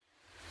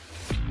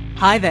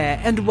Hi there,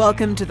 and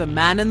welcome to the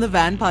Man in the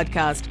Van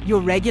podcast,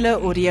 your regular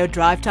audio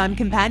drive time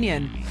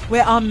companion,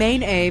 where our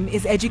main aim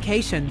is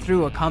education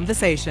through a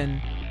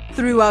conversation.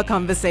 Through our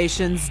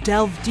conversations,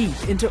 delve deep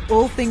into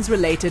all things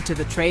related to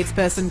the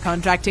tradesperson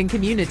contracting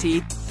community,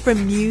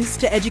 from news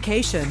to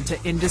education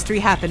to industry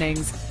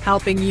happenings,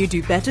 helping you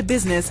do better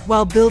business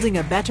while building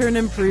a better and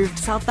improved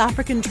South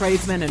African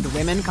tradesmen and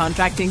women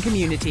contracting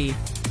community.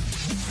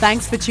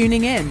 Thanks for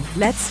tuning in.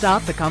 Let's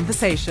start the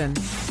conversation.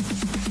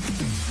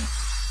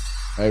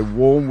 A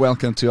warm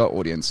welcome to our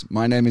audience.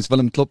 My name is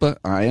Willem Klopper.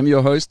 I am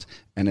your host,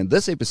 and in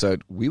this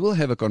episode, we will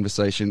have a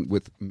conversation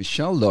with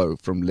Michelle Lowe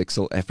from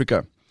Lixil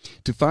Africa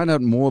to find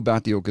out more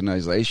about the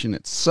organization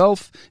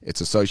itself,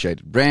 its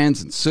associated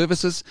brands and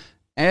services,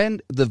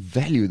 and the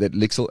value that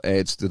Lixil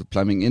adds to the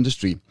plumbing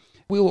industry.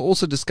 We will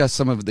also discuss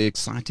some of the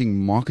exciting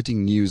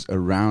marketing news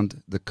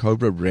around the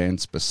Cobra brand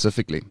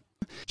specifically.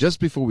 Just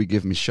before we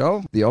give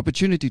Michelle the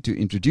opportunity to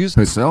introduce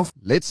herself,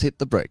 let's hit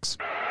the brakes.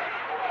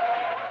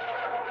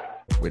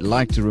 We'd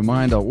like to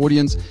remind our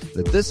audience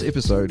that this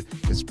episode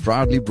is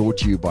proudly brought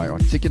to you by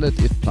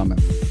Articulate It Plumber.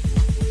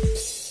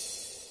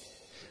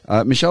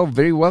 Michelle,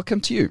 very welcome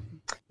to you.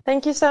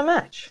 Thank you so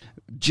much.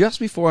 Just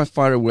before I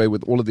fire away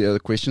with all of the other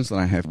questions that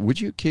I have, would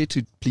you care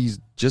to please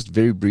just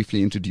very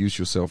briefly introduce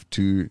yourself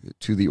to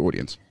the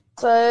audience?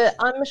 So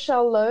I'm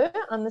Michelle Lowe.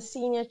 I'm the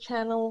Senior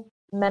Channel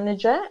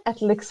Manager at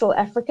Lixil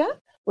Africa,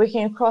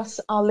 working across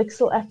our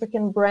Lixil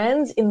African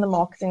brands in the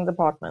marketing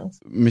department.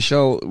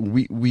 Michelle,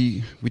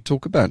 we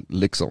talk about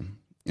Lixil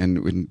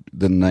and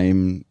the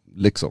name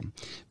Lixil,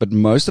 but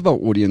most of our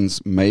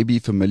audience may be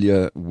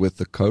familiar with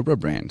the Cobra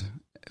brand.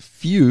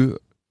 Few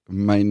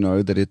may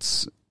know that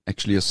it's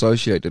actually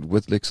associated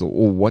with Lixil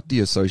or what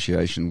the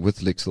association with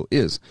Lixil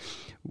is.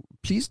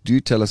 Please do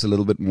tell us a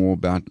little bit more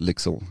about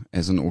Lixil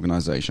as an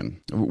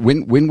organization.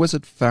 When was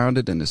it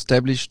founded and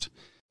established?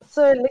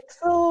 So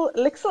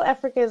Lixil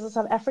Africa is a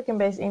South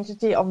African-based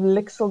entity of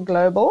Lixil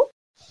Global.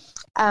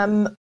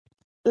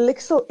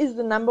 Lixil is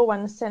the number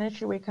one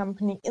sanitary ware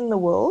company in the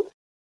world.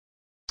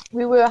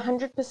 We were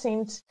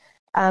 100%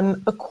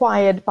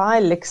 acquired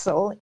by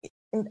Lixil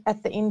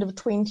at the end of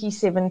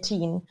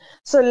 2017.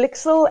 So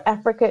Lixil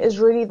Africa is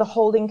really the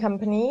holding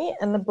company,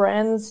 and the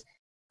brands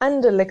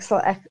under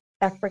Lixil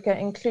Africa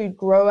include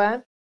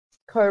Grower,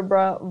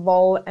 Cobra,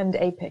 Vol, and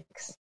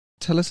Apex.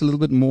 Tell us a little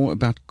bit more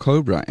about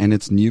Cobra and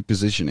its new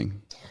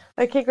positioning.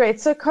 Okay,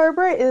 great. So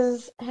Cobra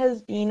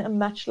has been a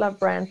much-loved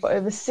brand for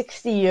over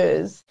 60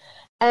 years.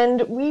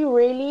 And we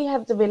really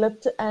have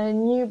developed a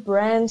new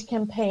brand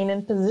campaign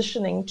and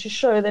positioning to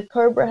show that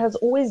Cobra has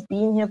always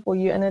been here for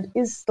you, and it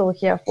is still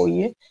here for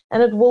you,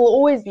 and it will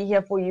always be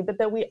here for you, but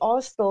that we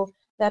are still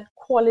that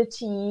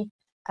quality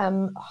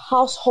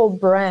household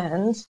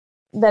brand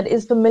that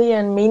is familiar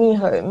in many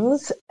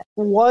homes,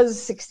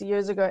 was 60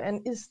 years ago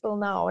and is still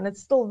now. And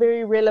it's still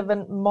very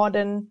relevant,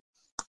 modern,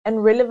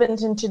 and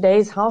relevant in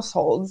today's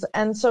households.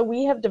 And so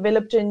we have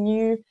developed a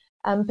new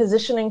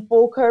positioning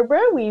for Cobra.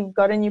 We've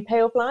got a new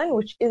payoff line,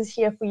 which is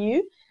here for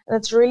you. And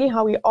it's really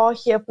how we are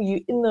here for you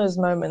in those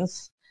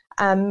moments,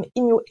 in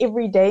your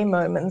everyday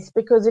moments.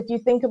 Because if you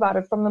think about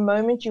it, from the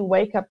moment you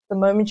wake up, the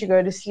moment you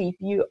go to sleep,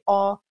 you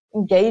are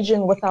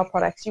engaging with our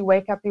products. You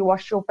wake up, you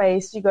wash your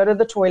face, you go to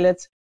the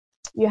toilet,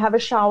 you have a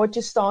shower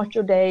to start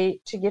your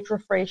day, to get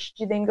refreshed.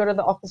 You then go to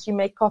the office, you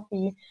make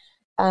coffee.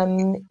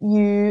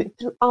 You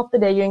throughout the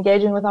day, you're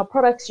engaging with our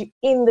products. You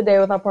end the day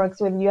with our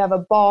products, whether you have a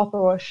bath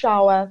or a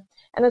shower.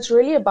 And it's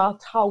really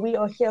about how we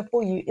are here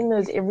for you in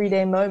those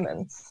everyday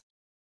moments.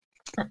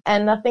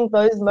 And I think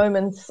those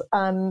moments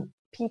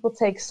people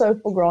take so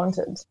for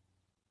granted.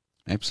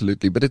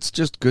 Absolutely, but it's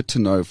just good to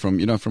know from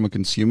a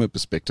consumer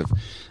perspective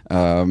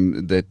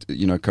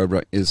that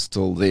Cobra is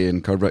still there,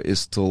 and Cobra is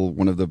still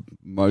one of the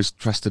most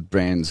trusted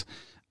brands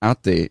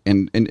out there,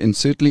 and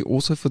certainly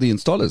also for the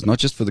installers, not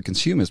just for the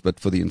consumers, but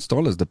for the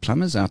installers, the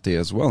plumbers out there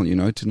as well.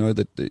 To know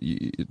that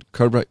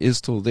Cobra is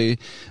still there.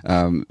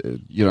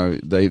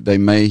 They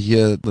may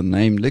hear the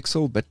name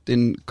Lixil, but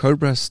then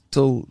Cobra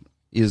still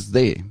is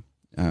there,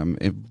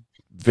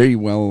 very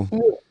well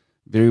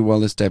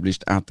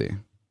established out there.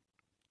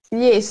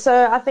 Yes,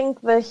 so I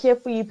think the Here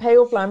For You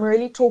payoff line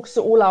really talks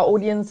to all our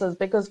audiences,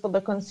 because for the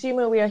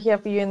consumer, we are here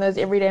for you in those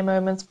everyday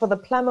moments. For the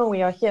plumber,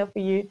 we are here for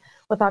you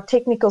with our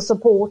technical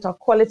support, our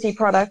quality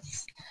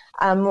products.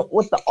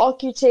 With the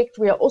architect,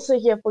 we are also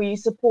here for you,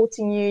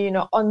 supporting you,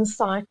 on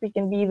site. We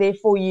can be there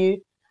for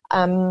you.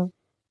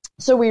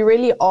 So we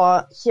really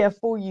are here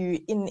for you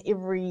in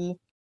every,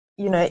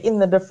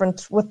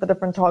 with the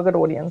different target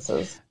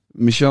audiences.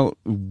 Michelle,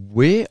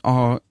 where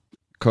are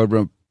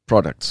Cobra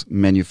products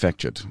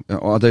manufactured?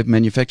 Are they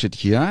manufactured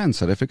here in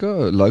South Africa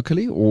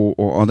locally, or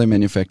are they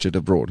manufactured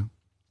abroad?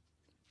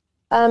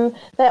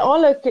 They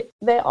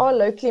are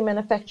locally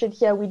manufactured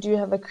here. We do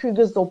have a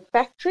Krugersdorp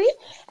factory,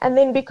 and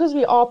then because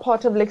we are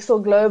part of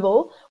Lixil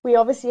Global, we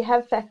obviously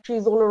have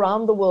factories all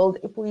around the world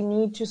if we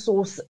need to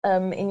source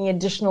any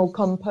additional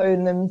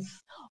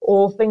components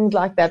or things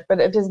like that. But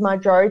it is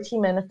majority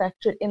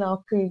manufactured in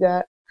our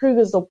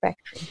Krugersdorp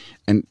factory.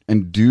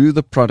 And do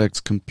the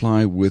products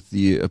comply with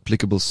the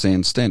applicable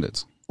SAN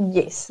standards?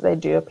 Yes, they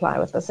do apply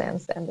with the SAN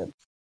standards.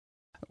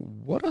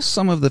 What are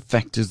some of the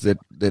factors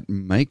that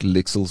make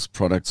Lexel's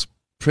products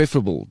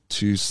preferable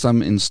to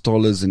some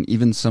installers and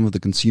even some of the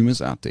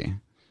consumers out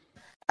there?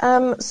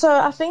 So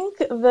I think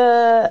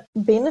the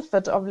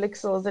benefit of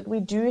Lexel is that we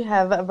do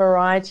have a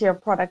variety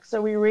of products.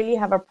 So we really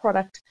have a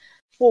product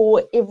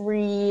for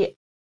every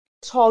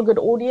target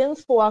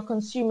audience, for our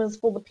consumers,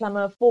 for the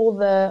plumber, for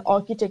the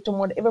architect, on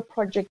whatever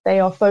project they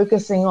are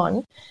focusing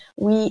on.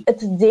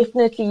 It's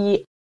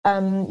definitely,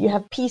 you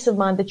have peace of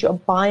mind that you're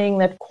buying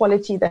that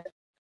quality, that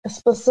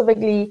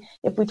specifically,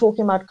 if we're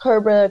talking about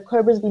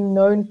Cobra's been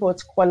known for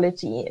its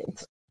quality.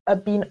 It's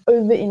been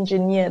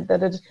over-engineered,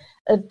 that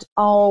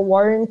our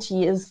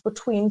warranty is for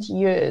 20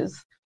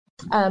 years.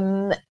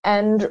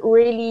 And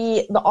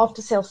really, the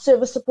after-sale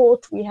service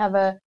support, we have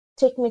a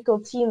technical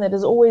team that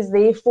is always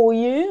there for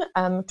you,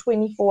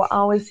 24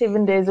 hours,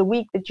 7 days a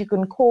week, that you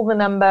can call the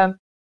number,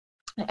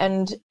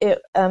 and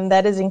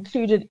that is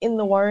included in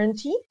the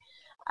warranty.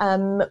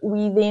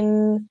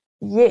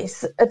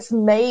 Yes, it's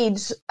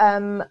made,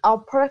 our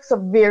products are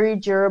very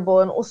durable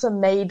and also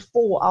made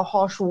for our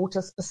harsh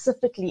water,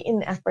 specifically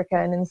in Africa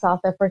and in South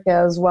Africa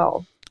as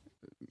well.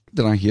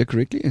 Did I hear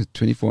correctly? A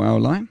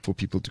 24-hour line for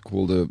people to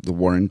call the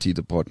warranty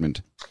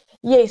department?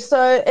 Yes,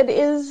 so it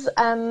is,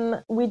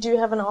 we do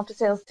have an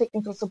after-sales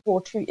technical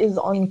support who is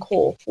on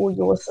call for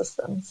your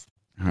assistance.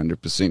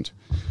 100%.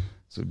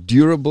 So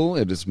durable,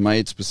 it is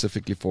made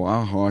specifically for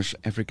our harsh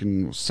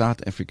African or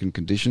South African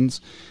conditions.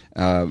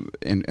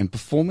 And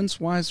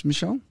performance-wise,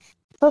 Michelle?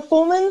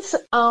 Performance,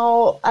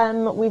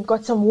 we've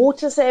got some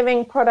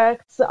water-saving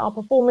products. Our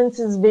performance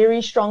is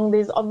very strong.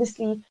 There's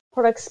obviously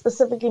products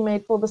specifically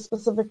made for the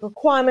specific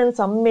requirements,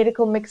 our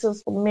medical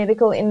mixers for the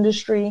medical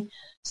industry.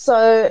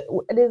 So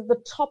it is the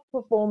top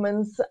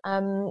performance.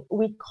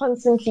 We're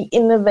constantly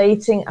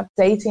innovating,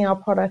 updating our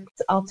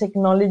products, our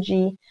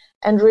technology,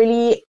 and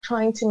really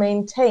trying to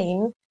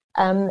maintain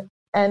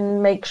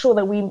and make sure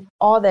that we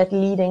are that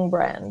leading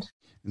brand.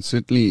 And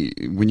certainly,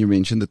 when you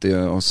mentioned that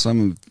there are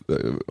some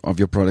of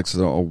your products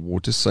that are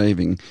water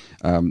saving,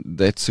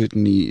 that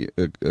certainly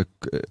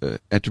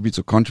attributes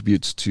or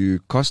contributes to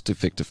cost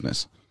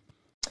effectiveness.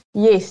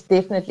 Yes,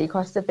 definitely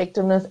cost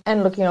effectiveness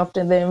and looking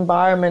after the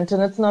environment.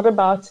 And it's not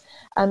about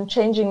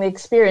changing the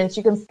experience.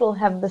 You can still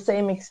have the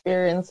same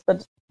experience,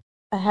 but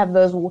have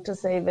those water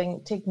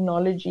saving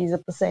technologies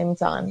at the same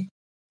time.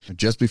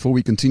 Just before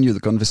we continue the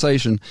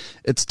conversation,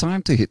 it's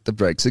time to hit the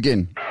brakes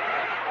again.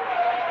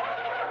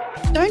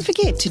 Don't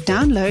forget to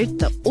download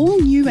the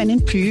all-new and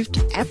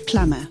improved App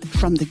Plumber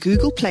from the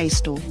Google Play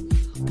Store.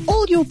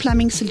 All your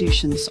plumbing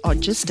solutions are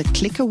just a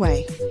click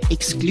away,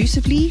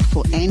 exclusively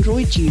for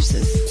Android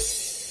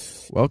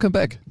users. Welcome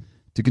back.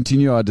 To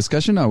continue our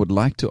discussion, I would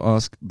like to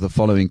ask the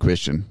following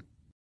question.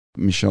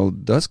 Michelle,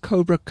 does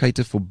Cobra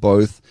cater for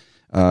both,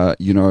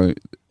 more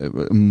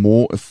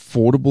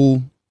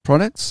affordable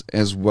products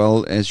as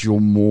well as your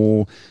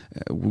more,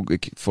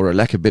 for a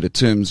lack of better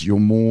terms, your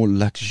more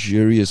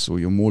luxurious or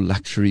your more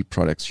luxury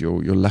products,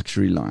 your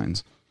luxury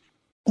lines?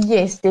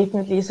 Yes,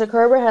 definitely. So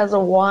Cobra has a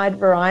wide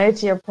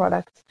variety of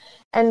products,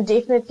 and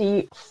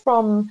definitely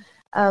from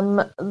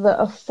the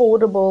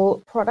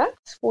affordable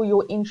products for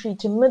your entry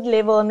to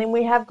mid-level, and then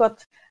we have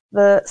got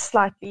the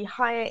slightly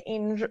higher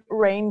end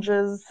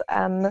ranges,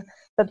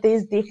 but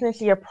there's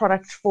definitely a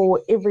product for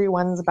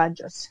everyone's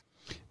budget.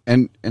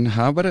 And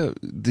how about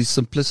the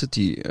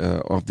simplicity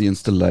of the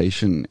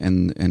installation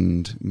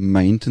and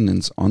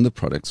maintenance on the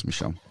products,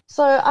 Michelle?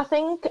 So I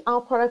think our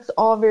products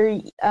are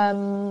very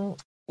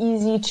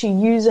easy to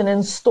use and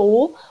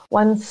install.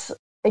 Once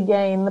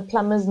again, the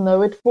plumbers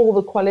know it for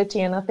the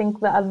quality, and I think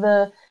the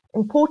other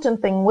important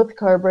thing with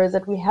Cobra is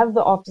that we have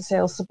the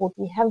after-sales support,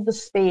 we have the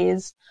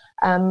spares,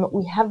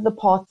 we have the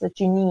parts that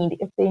you need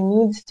if there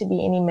needs to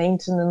be any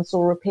maintenance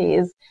or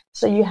repairs,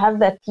 so you have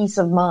that peace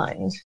of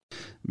mind.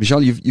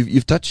 Michelle,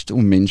 you've touched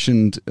or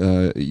mentioned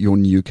your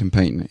new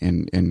campaign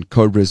and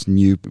Cobra's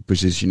new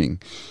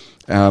positioning.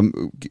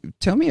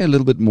 Tell me a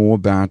little bit more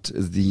about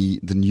the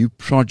new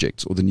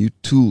projects or the new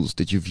tools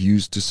that you've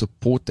used to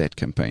support that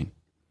campaign.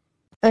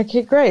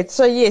 Okay, great.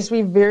 So yes,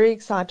 we're very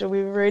excited.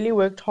 We've really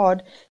worked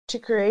hard to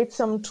create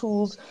some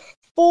tools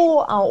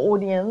for our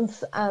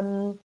audience,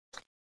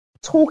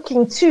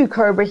 talking to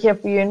Cobra Here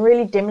For You and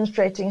really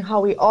demonstrating how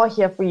we are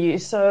here for you.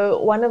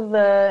 So one of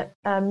the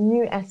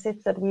new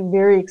assets that we're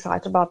very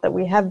excited about that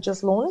we have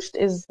just launched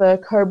is the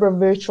Cobra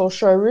Virtual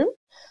Showroom.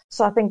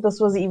 So I think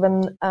this was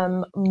even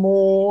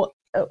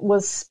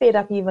was sped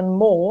up even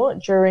more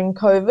during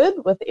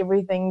COVID with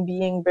everything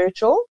being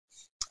virtual,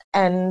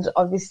 and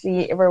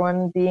obviously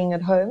everyone being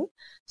at home.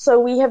 So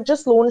we have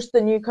just launched the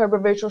new Cobra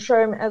Virtual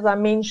Showroom. As I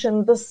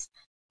mentioned, this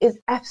is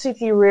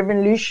absolutely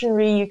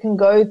revolutionary. You can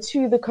go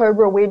to the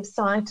Cobra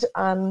website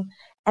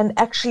and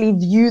actually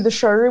view the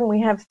showroom.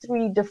 We have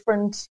 3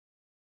 different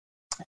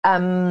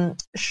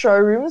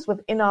showrooms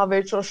within our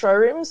virtual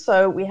showroom.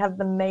 So we have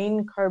the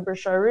main Cobra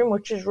showroom,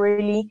 which is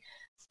really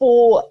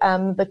for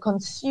the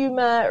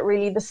consumer,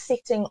 really the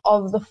setting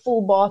of the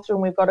full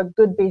bathroom. We've got a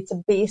good, better,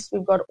 best.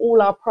 We've got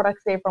all our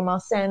products there, from our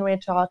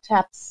sandwich to our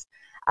taps,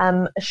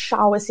 a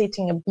shower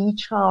setting, a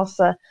beach house,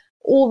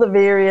 all the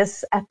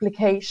various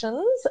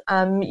applications.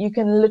 You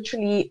can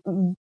literally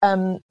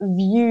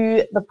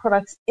view the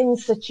products in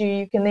situ.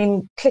 You can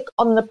then click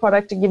on the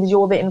product. It gives you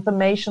all the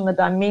information, the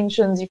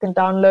dimensions. You can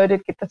download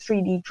it, get the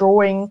 3D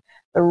drawing,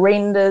 the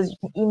renders. You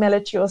can email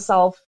it to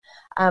yourself.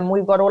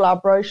 We've got all our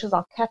brochures,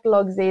 our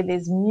catalogs there.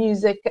 There's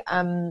music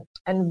and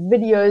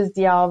videos,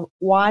 DIY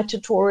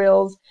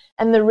tutorials,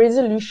 and the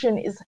resolution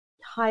is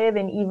higher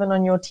than even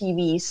on your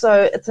TV.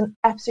 So it's an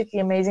absolutely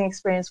amazing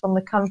experience from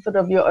the comfort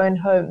of your own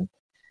home.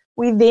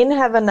 We then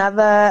have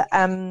another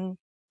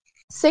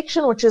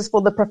section which is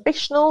for the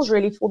professionals,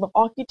 really for the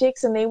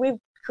architects, and there we've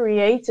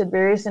created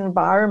various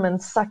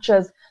environments such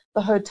as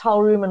the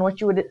hotel room and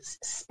what you would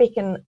expect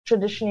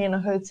traditionally in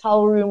a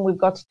hotel room. We've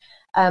got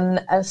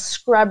a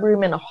scrub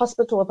room in a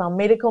hospital with our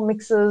medical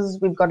mixers.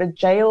 We've got a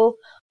jail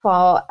for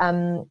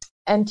our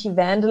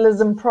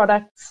anti-vandalism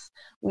products.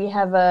 We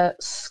have a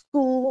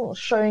school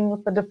showing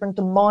with the different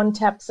demand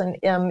taps and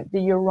the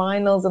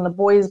urinals in the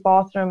boys'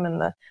 bathroom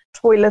and the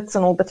toilets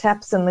and all the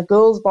taps in the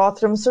girls'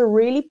 bathroom. So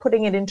really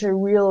putting it into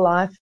real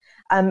life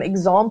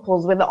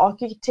examples where the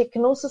architect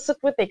can also sit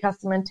with their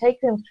customer and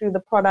take them through the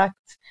product,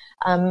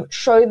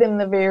 show them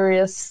the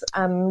various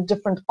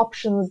different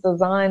options,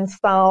 design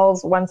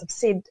styles. Once I've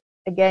said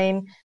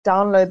again,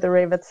 download the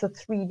Revit, the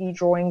 3D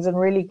drawings, and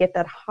really get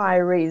that high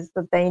res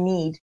that they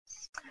need.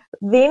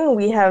 Then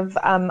we have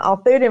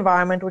our third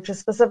environment, which is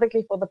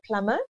specifically for the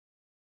plumber,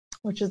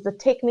 which is the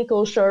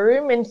technical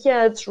showroom. And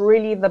here it's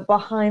really the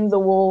behind the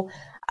wall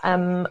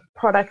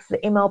products, the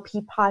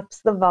MLP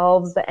pipes, the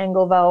valves, the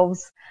angle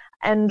valves,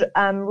 and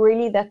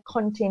really that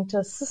content to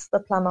assist the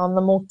plumber on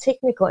the more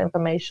technical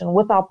information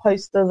with our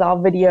posters, our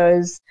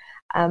videos.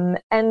 And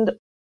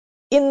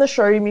in the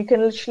showroom, you can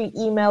literally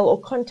email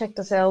or contact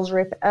a sales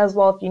rep as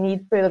well if you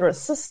need further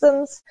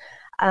assistance.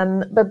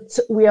 But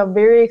we are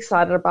very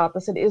excited about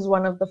this. It is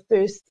one of the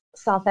first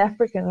South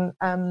African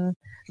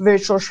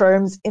virtual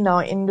showrooms in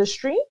our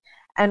industry.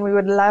 And we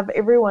would love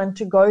everyone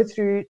to go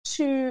through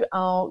to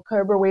our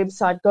Cobra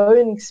website, go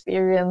and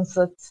experience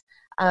it,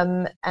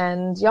 and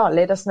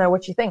let us know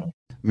what you think.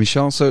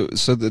 Michelle, so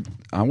that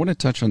I want to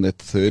touch on that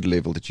third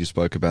level that you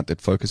spoke about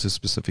that focuses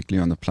specifically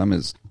on the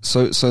plumbers.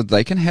 So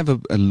they can have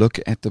a look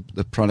at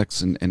the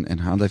products and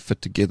how they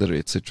fit together,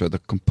 etc., the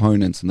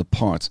components and the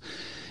parts.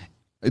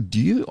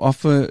 Do you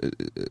offer,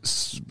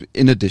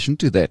 in addition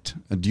to that,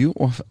 do you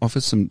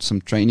offer some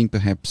training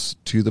perhaps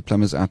to the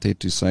plumbers out there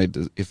to say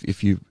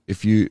if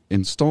you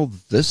install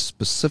this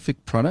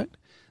specific product,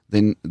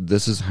 then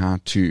this is how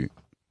to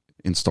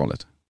install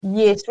it?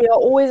 Yes, we are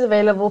always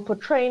available for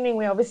training.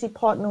 We obviously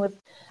partner with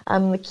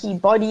the key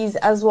bodies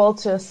as well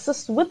to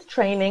assist with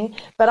training,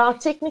 but our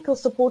technical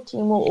support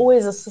team will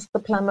always assist the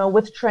plumber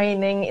with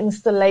training,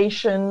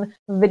 installation,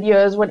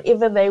 videos,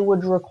 whatever they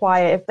would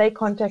require. If they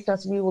contact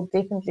us, we will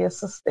definitely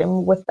assist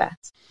them with that.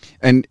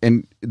 And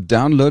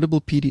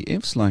downloadable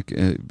PDFs, like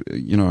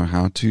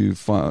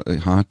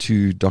how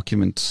to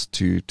document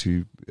to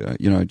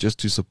just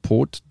to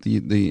support the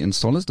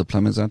installers, the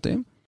plumbers out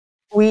there.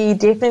 We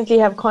definitely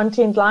have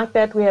content like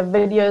that. We have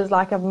videos,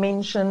 like I've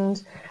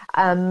mentioned,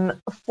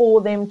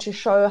 for them to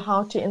show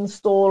how to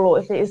install or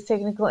if there is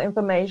technical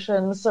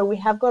information. So we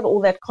have got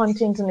all that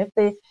content, and if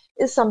there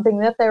is something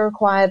that they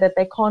require that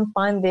they can't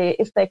find there,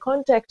 if they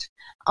contact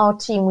our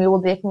team, we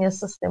will definitely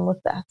assist them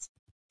with that.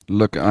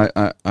 Look,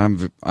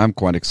 I'm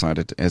quite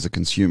excited as a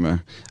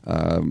consumer.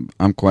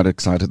 I'm quite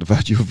excited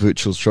about your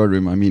virtual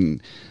showroom. I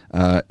mean,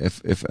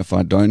 if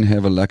I don't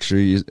have a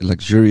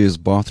luxurious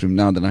bathroom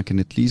now, then I can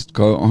at least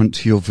go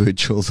onto your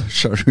virtual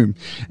showroom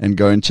and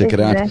go and check it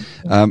out.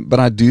 But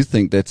I do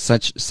think that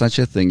such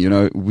a thing,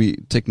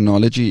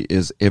 technology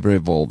is ever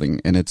evolving,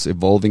 and it's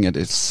evolving at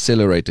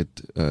accelerated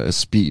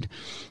speed.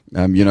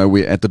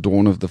 We're at the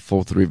dawn of the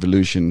fourth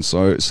revolution,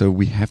 so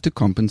we have to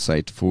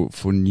compensate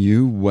for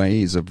new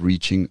ways of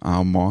reaching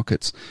our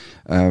markets,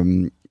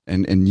 and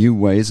new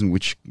ways in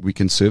which we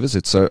can service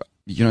it. So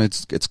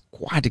it's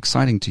quite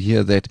exciting to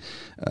hear that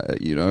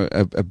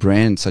a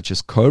brand such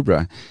as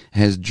Cobra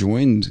has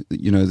joined.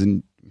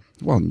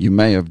 You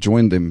may have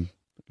joined them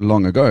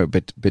long ago,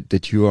 but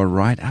that you are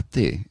right up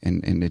there,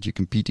 and that you're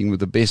competing with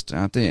the best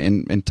out there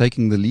and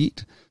taking the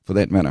lead for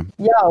that matter.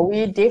 Yeah,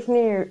 we're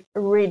definitely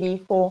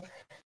ready for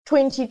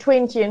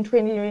 2020 and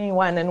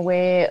 2021 and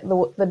where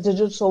the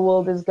digital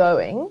world is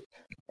going.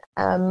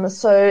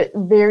 So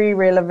very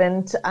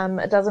relevant.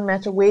 It doesn't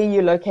matter where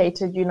you're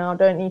located. You now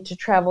don't need to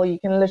travel. You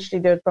can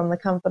literally do it from the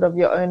comfort of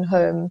your own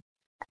home.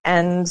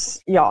 And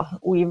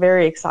we're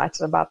very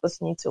excited about this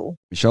new tool.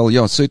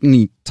 Michelle,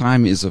 certainly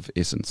time is of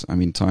essence. I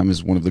mean, time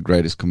is one of the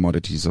greatest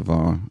commodities of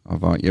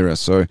our era.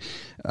 So,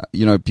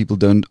 people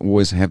don't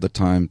always have the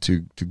time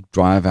to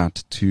drive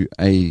out to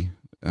a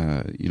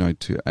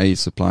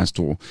supply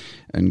store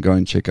and go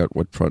and check out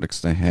what products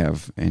they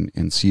have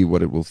and see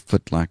what it will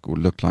fit like or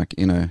look like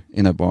in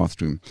a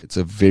bathroom. It's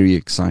a very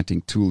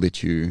exciting tool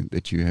that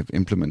you have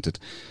implemented,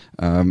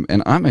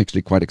 and I'm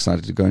actually quite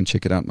excited to go and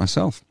check it out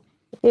myself.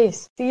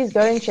 Yes, please go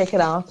and check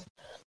it out.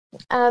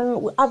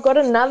 I've got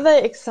another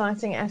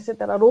exciting asset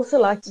that I'd also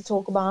like to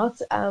talk about,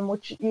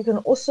 which you can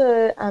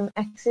also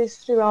access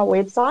through our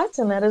website,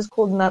 and that is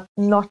called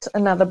Not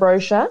Another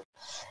Brochure.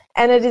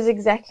 And it is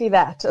exactly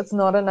that. It's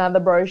not another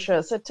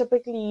brochure. So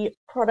typically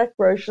product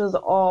brochures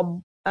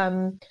are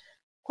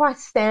quite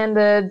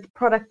standard,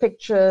 product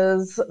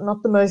pictures,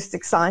 not the most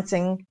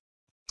exciting.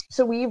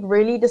 So we've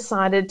really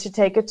decided to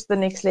take it to the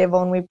next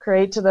level, and we've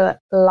created a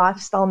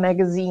lifestyle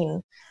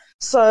magazine.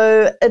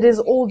 So it is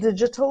all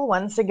digital.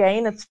 Once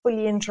again, it's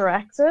fully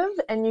interactive,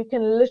 and you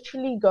can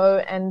literally go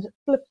and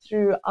flip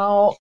through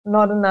our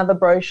Not Another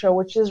Brochure,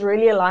 which is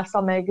really a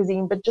lifestyle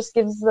magazine, but just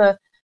gives the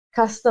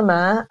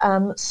customer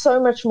so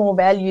much more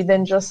value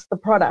than just the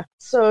product.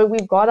 So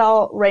we've got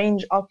our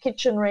range, our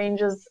kitchen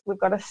ranges. We've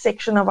got a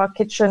section of our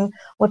kitchen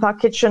with our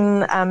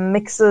kitchen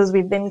mixers.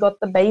 We've then got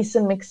the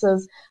basin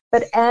mixers.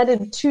 But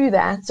added to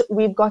that,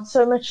 we've got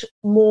so much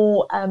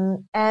more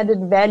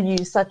added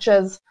value, such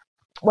as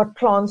what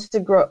plants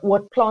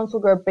will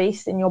grow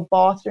best in your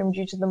bathroom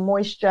due to the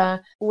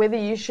moisture, whether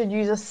you should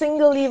use a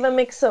single lever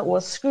mixer or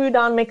a screw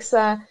down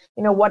mixer,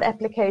 what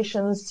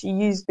applications to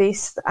use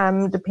best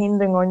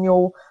depending on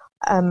your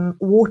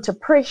water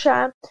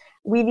pressure.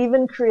 We've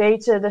even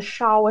created a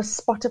shower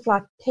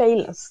Spotify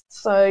playlist.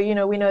 So,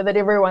 we know that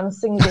everyone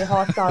sings their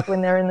hearts out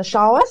when they're in the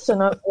shower. So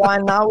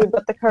now we've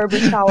got the Cobra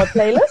Shower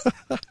playlist.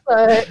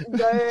 So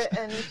go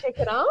and check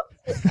it out.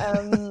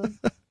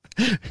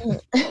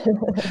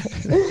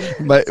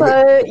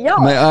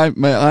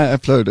 May I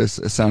upload a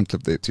sound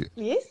clip there too?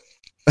 Yes.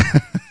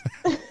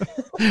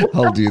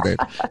 I'll do that.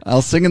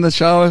 I'll sing in the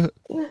shower,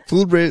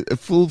 full breath.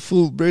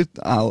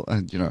 I'll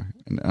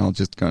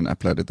just go and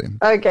upload it then.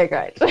 Okay,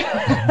 great. So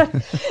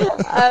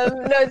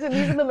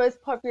these are the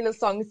most popular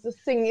songs to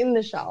sing in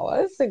the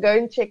shower. So go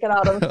and check it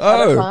out on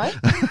Spotify.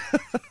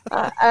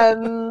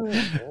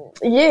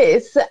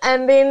 Yes,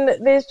 and then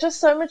there's just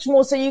so much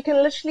more. So you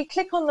can literally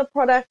click on the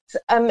product.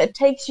 It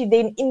takes you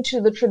then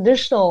into the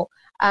traditional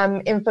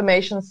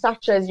information,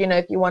 such as,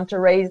 if you want to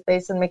raise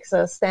basin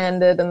mixer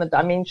standard and the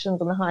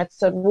dimensions and the height.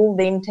 So it will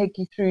then take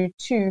you through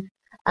to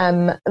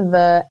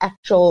the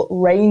actual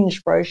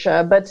range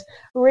brochure. But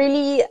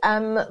really,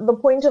 the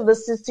point of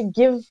this is to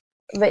give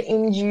the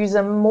end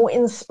user more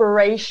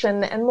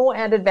inspiration and more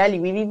added value.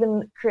 We've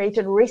even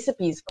created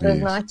recipes for those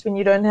nights when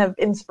you don't have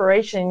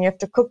inspiration and you have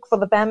to cook for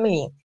the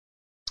family.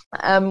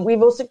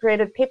 We've also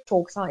created pep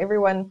talks.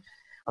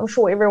 I'm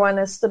sure everyone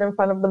has stood in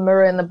front of the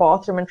mirror in the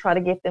bathroom and try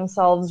to get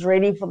themselves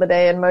ready for the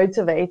day and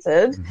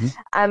motivated. Mm-hmm.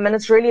 And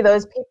it's really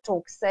those pep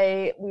talks.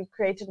 We've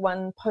created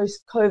one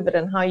post-COVID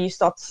and how you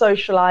start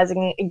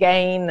socializing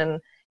again,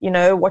 and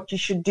what you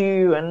should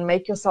do and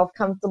make yourself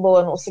comfortable,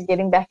 and also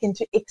getting back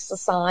into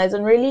exercise.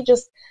 And really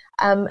just,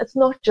 it's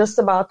not just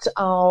about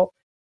our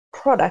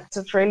products.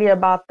 It's really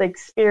about the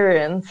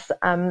experience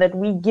that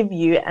we give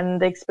you,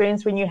 and the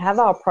experience when you have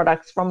our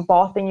products, from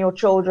bathing your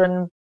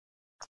children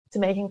to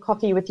making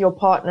coffee with your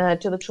partner,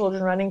 to the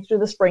children running through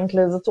the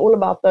sprinklers. It's all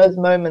about those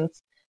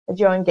moments that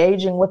you're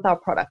engaging with our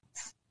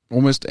products.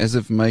 Almost as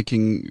if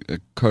making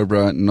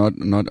Cobra not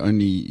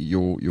only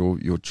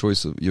your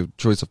choice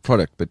of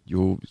product, but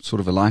your sort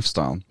of a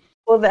lifestyle.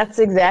 Well, that's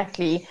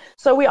exactly.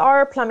 So we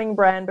are a plumbing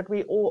brand, but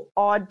we all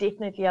are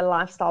definitely a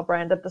lifestyle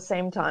brand at the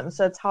same time.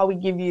 So it's how we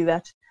give you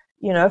that,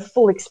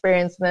 full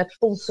experience and that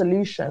full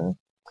solution.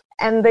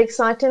 And the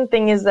exciting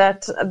thing is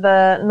that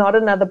the Not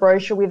Another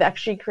Brochure, we've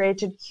actually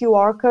created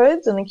QR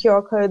codes, and the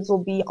QR codes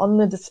will be on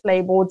the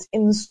display boards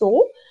in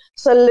store.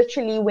 So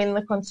literally when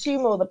the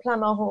consumer or the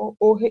plumber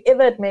or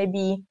whoever it may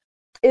be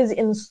is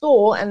in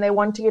store and they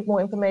want to get more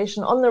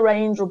information on the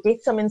range or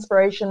get some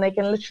inspiration, they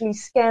can literally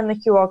scan the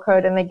QR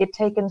code and they get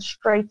taken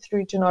straight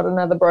through to Not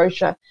Another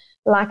Brochure.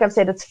 Like I've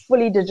said, it's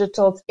fully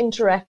digital, it's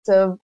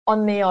interactive.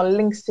 On there are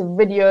links to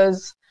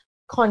videos,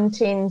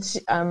 content,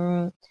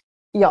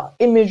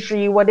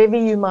 imagery, whatever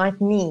you might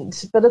need.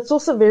 But it's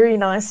also a very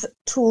nice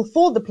tool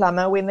for the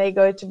plumber when they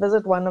go to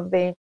visit one of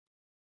their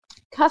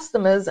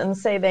customers and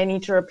say they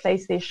need to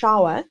replace their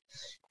shower,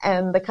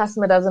 and the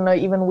customer doesn't know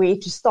even where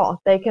to start.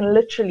 They can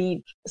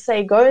literally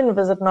say, go and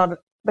visit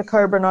the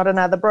Cobra Not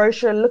Another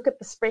Brochure, look at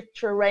the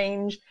Spectra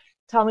range,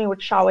 tell me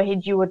what shower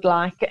head you would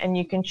like, and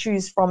you can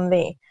choose from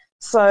there.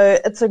 So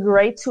it's a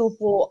great tool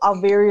for our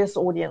various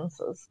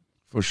audiences.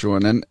 For sure,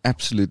 and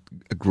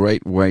a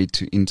great way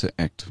to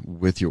interact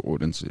with your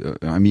audience.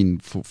 I mean,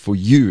 for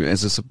you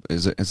as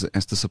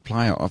the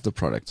supplier of the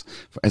products,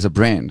 as a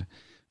brand,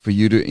 for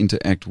you to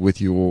interact with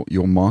your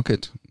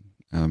market.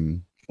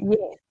 Yes.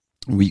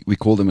 We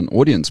call them an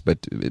audience,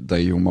 but they're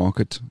your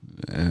market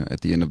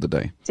at the end of the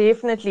day.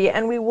 Definitely,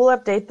 and we will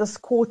update this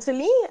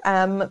quarterly.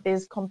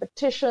 There's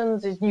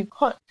competitions, there's new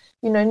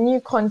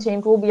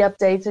content will be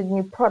updated,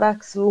 new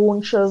products,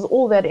 launches,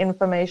 all that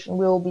information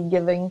we'll be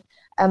giving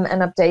and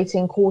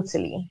updating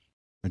quarterly.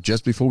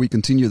 Just before we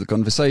continue the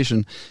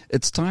conversation,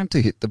 it's time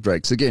to hit the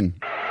brakes again.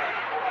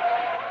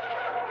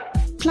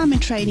 Plumber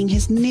training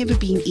has never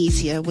been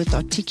easier with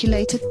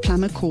articulated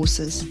plumber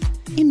courses.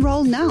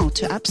 Enroll now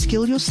to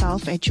upskill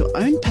yourself at your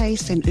own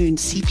pace and earn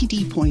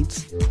CPD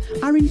points.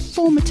 Our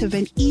informative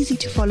and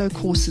easy-to-follow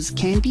courses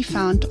can be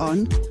found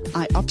on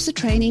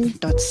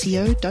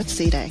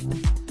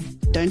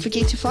iopsatraining.co.za. Don't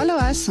forget to follow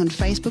us on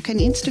Facebook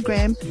and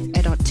Instagram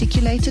at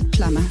Articulated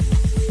Plumber.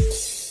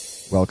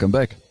 Welcome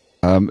back.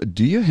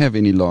 Do you have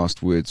any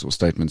last words or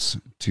statements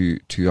to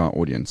our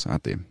audience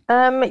out there?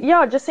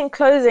 Just in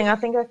closing, I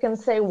think I can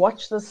say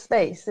watch this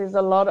space. There's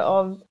a lot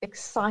of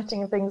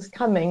exciting things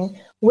coming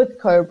with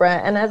Cobra.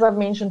 And as I've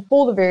mentioned,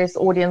 for the various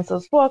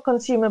audiences, for our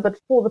consumer, but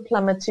for the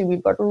plumber too,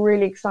 we've got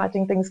really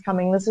exciting things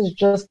coming. This is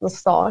just the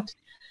start.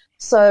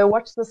 So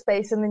watch the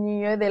space in the new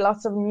year. There are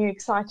lots of new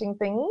exciting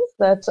things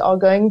that are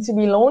going to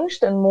be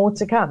launched and more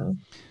to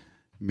come.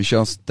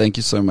 Michelle, thank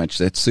you so much.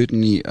 That's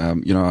certainly,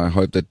 I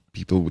hope that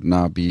people would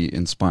now be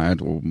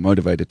inspired or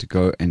motivated to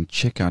go and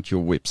check out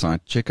your website,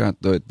 check out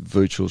the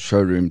virtual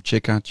showroom,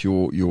 check out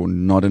your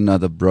Not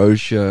Another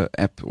Brochure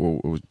app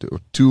or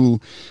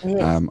tool.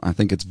 Yes. I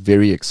think it's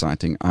very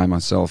exciting. I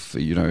myself,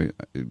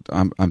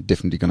 I'm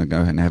definitely going to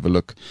go and have a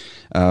look.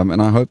 And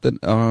I hope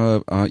that,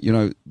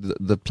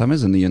 the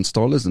plumbers and the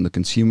installers and the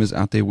consumers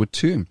out there would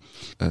too.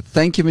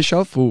 Thank you,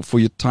 Michelle, for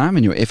your time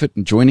and your effort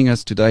in joining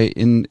us today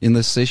in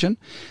this session.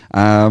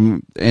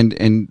 And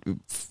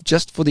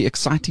just for the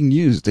exciting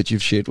news that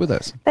you've shared with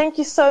us. Thank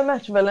you so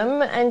much,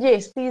 Willem. And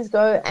yes, please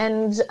go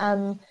and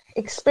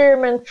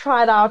experiment,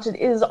 try it out. It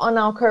is on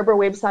our Cobra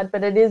website,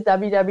 but it is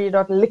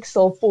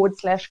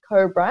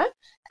www.lixil.com/Cobra,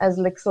 as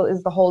Lixil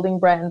is the holding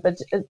brand. But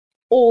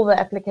all the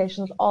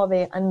applications are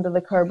there under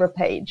the Cobra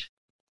page.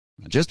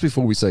 Just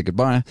before we say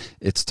goodbye,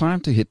 it's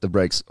time to hit the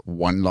brakes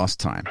one last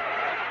time.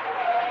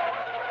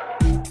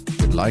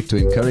 We'd like to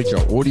encourage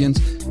our audience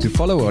to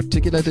follow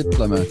Articulated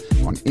Plumber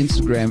on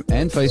Instagram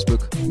and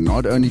Facebook,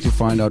 not only to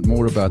find out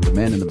more about the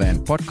Man in the Van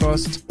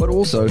podcast, but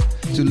also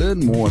to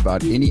learn more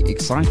about any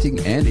exciting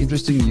and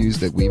interesting news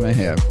that we may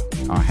have.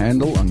 Our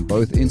handle on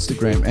both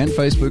Instagram and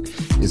Facebook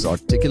is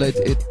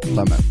Articulated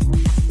Plumber.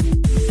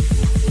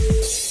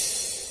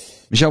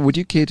 Michelle, would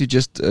you care to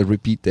just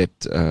repeat that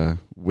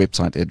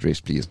website address,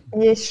 please?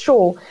 Yes,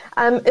 sure.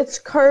 It's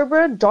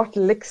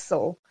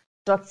cobra.lixil.co.za.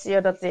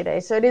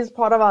 So it is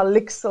part of our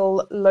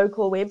Lixil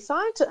local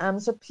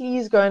website. So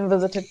please go and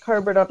visit it,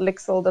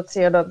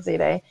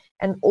 cobra.lixil.co.za.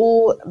 And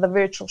all the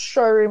virtual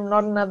showroom,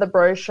 Not Another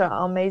Brochure,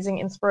 our amazing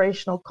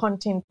inspirational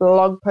content,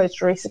 blog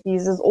post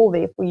recipes is all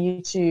there for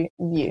you to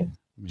view.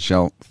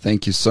 Michelle,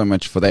 thank you so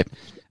much for that.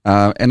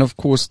 And of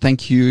course,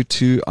 thank you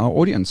to our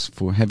audience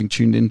for having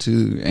tuned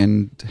into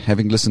and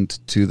having listened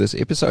to this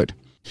episode.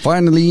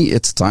 Finally,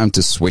 it's time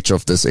to switch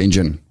off this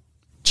engine.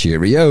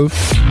 Cheerio.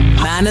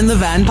 Man in the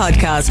Van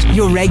podcast,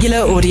 your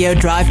regular audio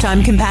drive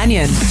time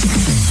companion.